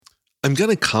I'm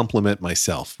going to compliment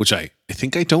myself, which I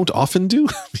think I don't often do.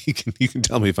 You can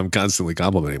tell me if I'm constantly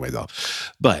complimenting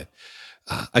myself. But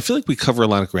I feel like we cover a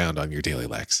lot of ground on Your Daily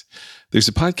Lex. There's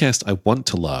a podcast I want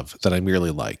to love that I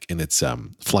merely like, and it's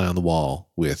Fly on the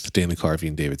Wall with Dana Carvey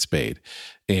and David Spade.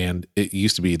 And it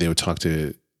used to be they would talk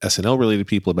to SNL-related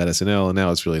people about SNL, and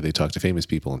now it's really they talk to famous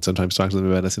people and sometimes talk to them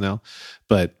about SNL.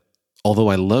 But although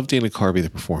I love Dana Carvey, the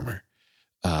performer,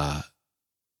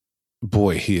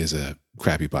 boy, he is a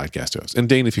crappy podcast host. And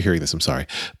Dana, if you're hearing this, I'm sorry.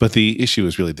 But the issue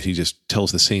is really that he just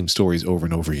tells the same stories over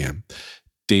and over again.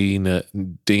 Dana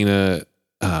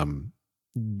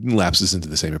lapses into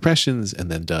the same impressions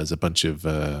and then does a bunch of,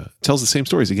 tells the same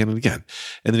stories again and again.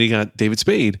 And then you got David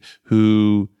Spade,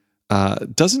 who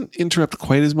doesn't interrupt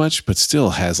quite as much, but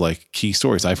still has like key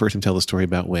stories. I've heard him tell the story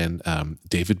about when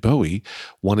David Bowie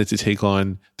wanted to take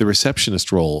on the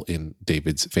receptionist role in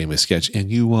David's famous sketch,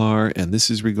 "And You Are, and This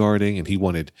Is Regarding," and he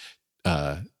wanted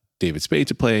David Spade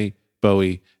to play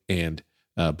Bowie and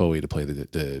Bowie to play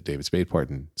the David Spade part,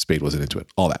 and Spade wasn't into it.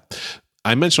 All that.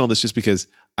 I mention all this just because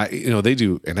they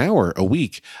do an hour a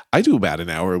week. I do about an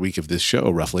hour a week of this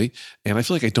show, roughly, and I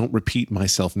feel like I don't repeat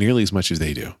myself nearly as much as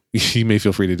they do. You may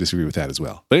feel free to disagree with that as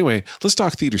well. But anyway, let's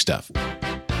talk theater stuff.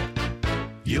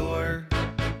 Your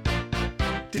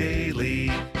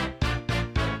Daily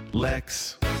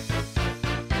Lex.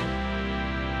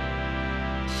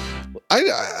 I'm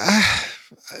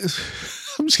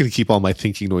just going to keep all my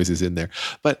thinking noises in there,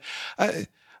 but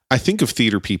I think of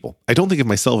theater people. I don't think of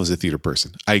myself as a theater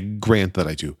person. I grant that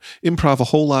I do improv a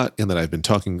whole lot and that I've been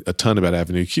talking a ton about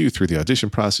Avenue Q through the audition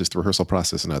process, the rehearsal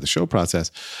process, and now the show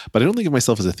process. But I don't think of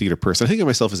myself as a theater person. I think of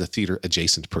myself as a theater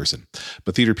adjacent person.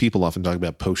 But theater people often talk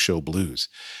about post-show blues.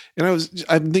 And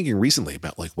I've been thinking recently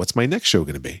about like, what's my next show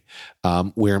going to be?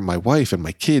 Where my wife and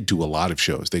my kid do a lot of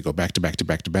shows. They go back to back to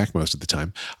back to back most of the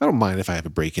time. I don't mind if I have a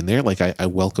break in there. Like I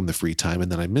welcome the free time and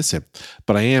then I miss it.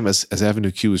 But I am, as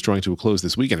Avenue Q is drawing to a close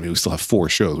this weekend. I mean, we still have 4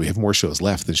 shows. We have more shows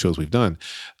left than shows we've done.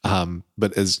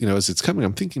 But as it's coming,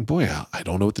 I'm thinking, boy, I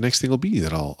don't know what the next thing will be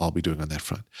that I'll be doing on that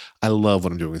front. I love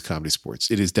what I'm doing with Comedy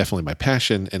Sports. It is definitely my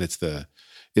passion, and it's the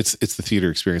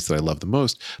theater experience that I love the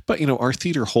most. But, our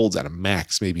theater holds at a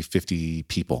max maybe 50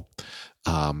 people.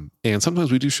 And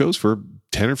sometimes we do shows for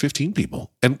 10 or 15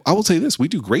 people. And I will say this, we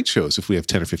do great shows if we have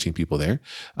 10 or 15 people there.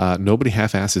 Nobody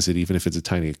half-asses it, even if it's a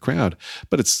tiny crowd.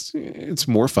 But it's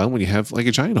more fun when you have like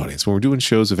a giant audience. When we're doing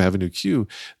shows of Avenue Q,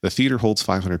 the theater holds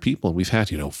 500 people, and we've had,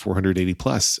 480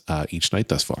 plus each night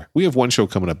thus far. We have one show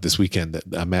coming up this weekend,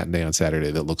 a matinee on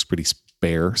Saturday, that looks pretty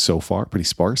spare so far, pretty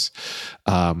sparse.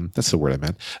 That's the word I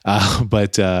meant.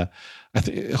 But I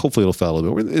think hopefully it'll fall a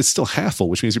little bit. It's still half full,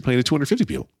 which means you're playing to 250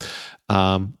 people.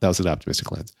 That was an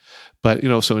optimistic lens. But,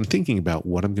 so in thinking about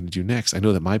what I'm going to do next, I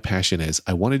know that my passion is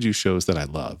I want to do shows that I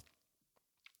love.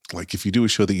 Like if you do a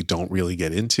show that you don't really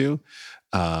get into,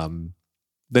 then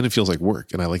it feels like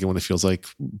work. And I like it when it feels like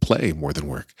play more than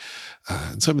work.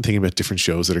 And so I've been thinking about different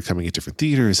shows that are coming at different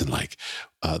theaters. And like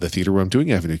the theater where I'm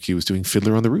doing Avenue Q is doing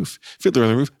Fiddler on the Roof. Fiddler on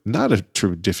the Roof, not a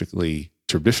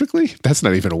terrifically, that's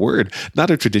not even a word,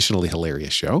 not a traditionally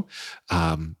hilarious show.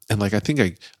 And like, I think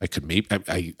I could maybe,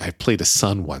 I played a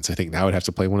son once. I think now I'd have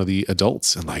to play one of the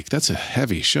adults, and like, that's a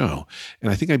heavy show. And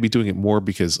I think I'd be doing it more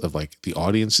because of like the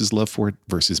audience's love for it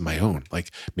versus my own.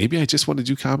 Like maybe I just want to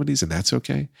do comedies and that's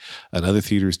okay. Another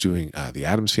theater is doing the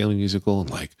Addams Family musical, and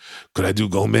like, could I do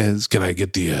Gomez? Can I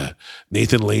get the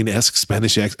Nathan Lane-esque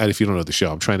Spanish accent? If you don't know the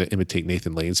show, I'm trying to imitate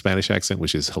Nathan Lane's Spanish accent,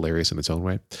 which is hilarious in its own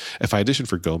way. If I auditioned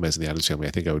for Gomez in the Addams Family, I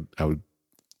think I would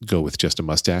go with just a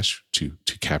mustache to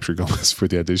capture Gomez for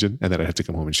the audition, and then I'd have to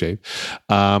come home and shave.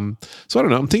 So I don't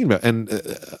know. I'm thinking about, and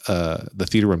the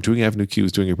theater where I'm doing Avenue Q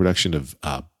is doing a production of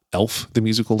Elf, the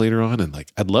musical, later on, and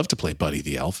like I'd love to play Buddy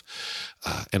the Elf.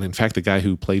 And in fact, the guy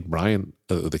who played Brian,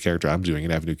 the character I'm doing in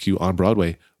Avenue Q on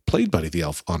Broadway, played Buddy the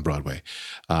Elf on Broadway.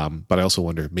 But I also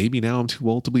wonder, maybe now I'm too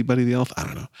old to be Buddy the Elf. I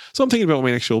don't know. So I'm thinking about what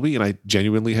my next show will be, and I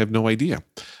genuinely have no idea.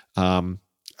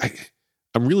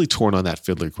 I'm really torn on that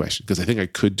Fiddler question because I think I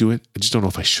could do it. I just don't know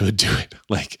if I should do it.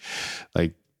 Like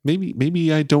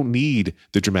maybe I don't need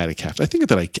the dramatic heft. I think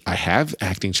that I have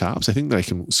acting chops. I think that I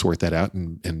can sort that out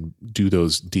and do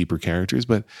those deeper characters.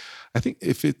 But I think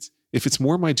if it's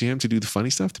more my jam to do the funny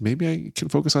stuff, then maybe I can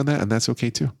focus on that, and that's okay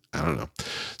too. I don't know.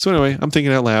 So anyway, I'm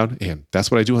thinking out loud, and that's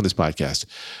what I do on this podcast,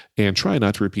 and try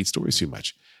not to repeat stories too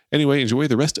much. Anyway, enjoy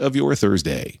the rest of your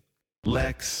Thursday.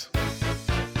 Lex.